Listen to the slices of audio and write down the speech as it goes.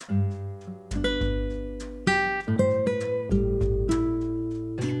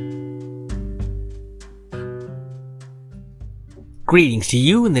Greetings to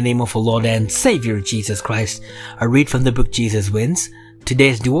you in the name of our Lord and Savior Jesus Christ. I read from the book Jesus Wins.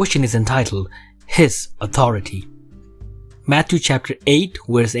 Today's devotion is entitled His Authority. Matthew chapter 8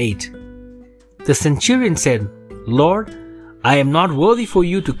 verse 8. The centurion said, Lord, I am not worthy for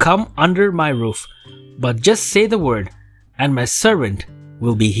you to come under my roof, but just say the word, and my servant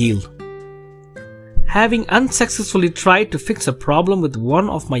will be healed. Having unsuccessfully tried to fix a problem with one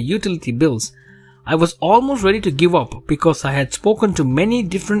of my utility bills, I was almost ready to give up because I had spoken to many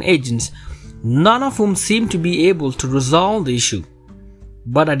different agents, none of whom seemed to be able to resolve the issue.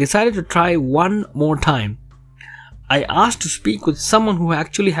 But I decided to try one more time. I asked to speak with someone who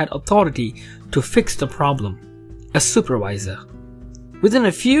actually had authority to fix the problem, a supervisor. Within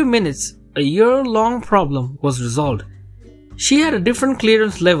a few minutes, a year-long problem was resolved. She had a different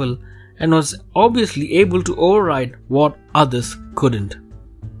clearance level and was obviously able to override what others couldn't.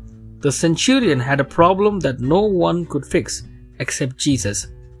 The centurion had a problem that no one could fix except Jesus.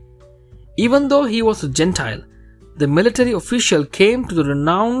 Even though he was a Gentile, the military official came to the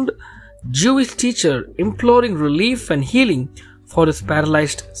renowned Jewish teacher imploring relief and healing for his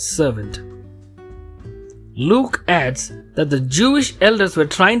paralyzed servant. Luke adds that the Jewish elders were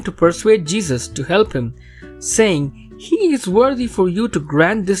trying to persuade Jesus to help him, saying, "He is worthy for you to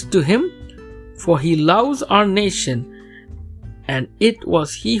grant this to him, for he loves our nation, and it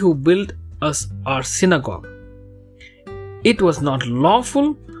was he who built us our synagogue." It was not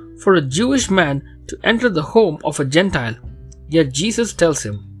lawful for a Jewish man to enter the home of a Gentile, yet Jesus tells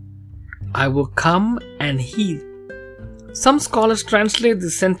him, "I will come and heal." Some scholars translate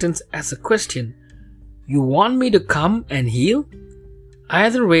this sentence as a question. You want me to come and heal?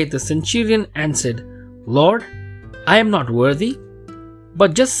 Either way, the centurion answered, Lord, I am not worthy,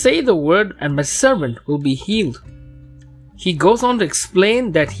 but just say the word and my servant will be healed. He goes on to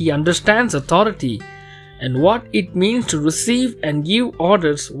explain that he understands authority and what it means to receive and give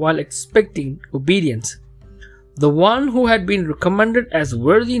orders while expecting obedience. The one who had been recommended as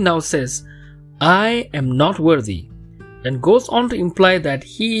worthy now says, I am not worthy, and goes on to imply that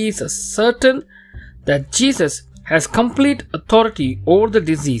he is certain that Jesus has complete authority over the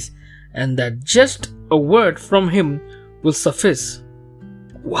disease and that just a word from him will suffice.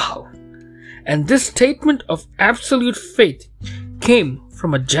 Wow! And this statement of absolute faith came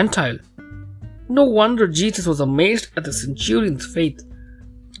from a Gentile. No wonder Jesus was amazed at the centurion's faith.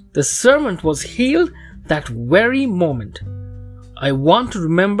 The servant was healed that very moment. I want to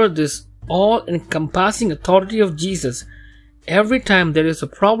remember this all-encompassing authority of Jesus every time there is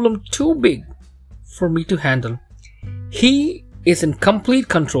a problem too big for me to handle. He is in complete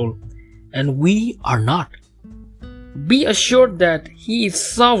control, and we are not. Be assured that He is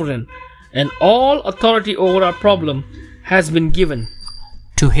sovereign, and all authority over our problem has been given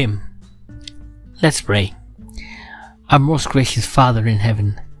to Him. Let's pray. Our most gracious Father in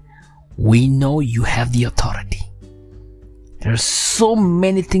heaven, we know You have the authority. There are so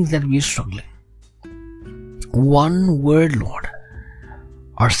many things that we are struggling. One word, Lord,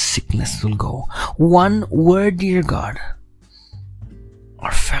 our sickness will go. One word, dear God,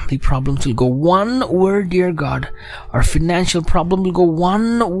 our family problems will go. One word, dear God, our financial problem will go.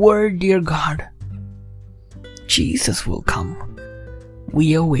 One word, dear God, Jesus will come.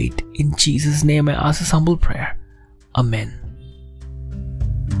 We await. In Jesus' name I ask this humble prayer. Amen.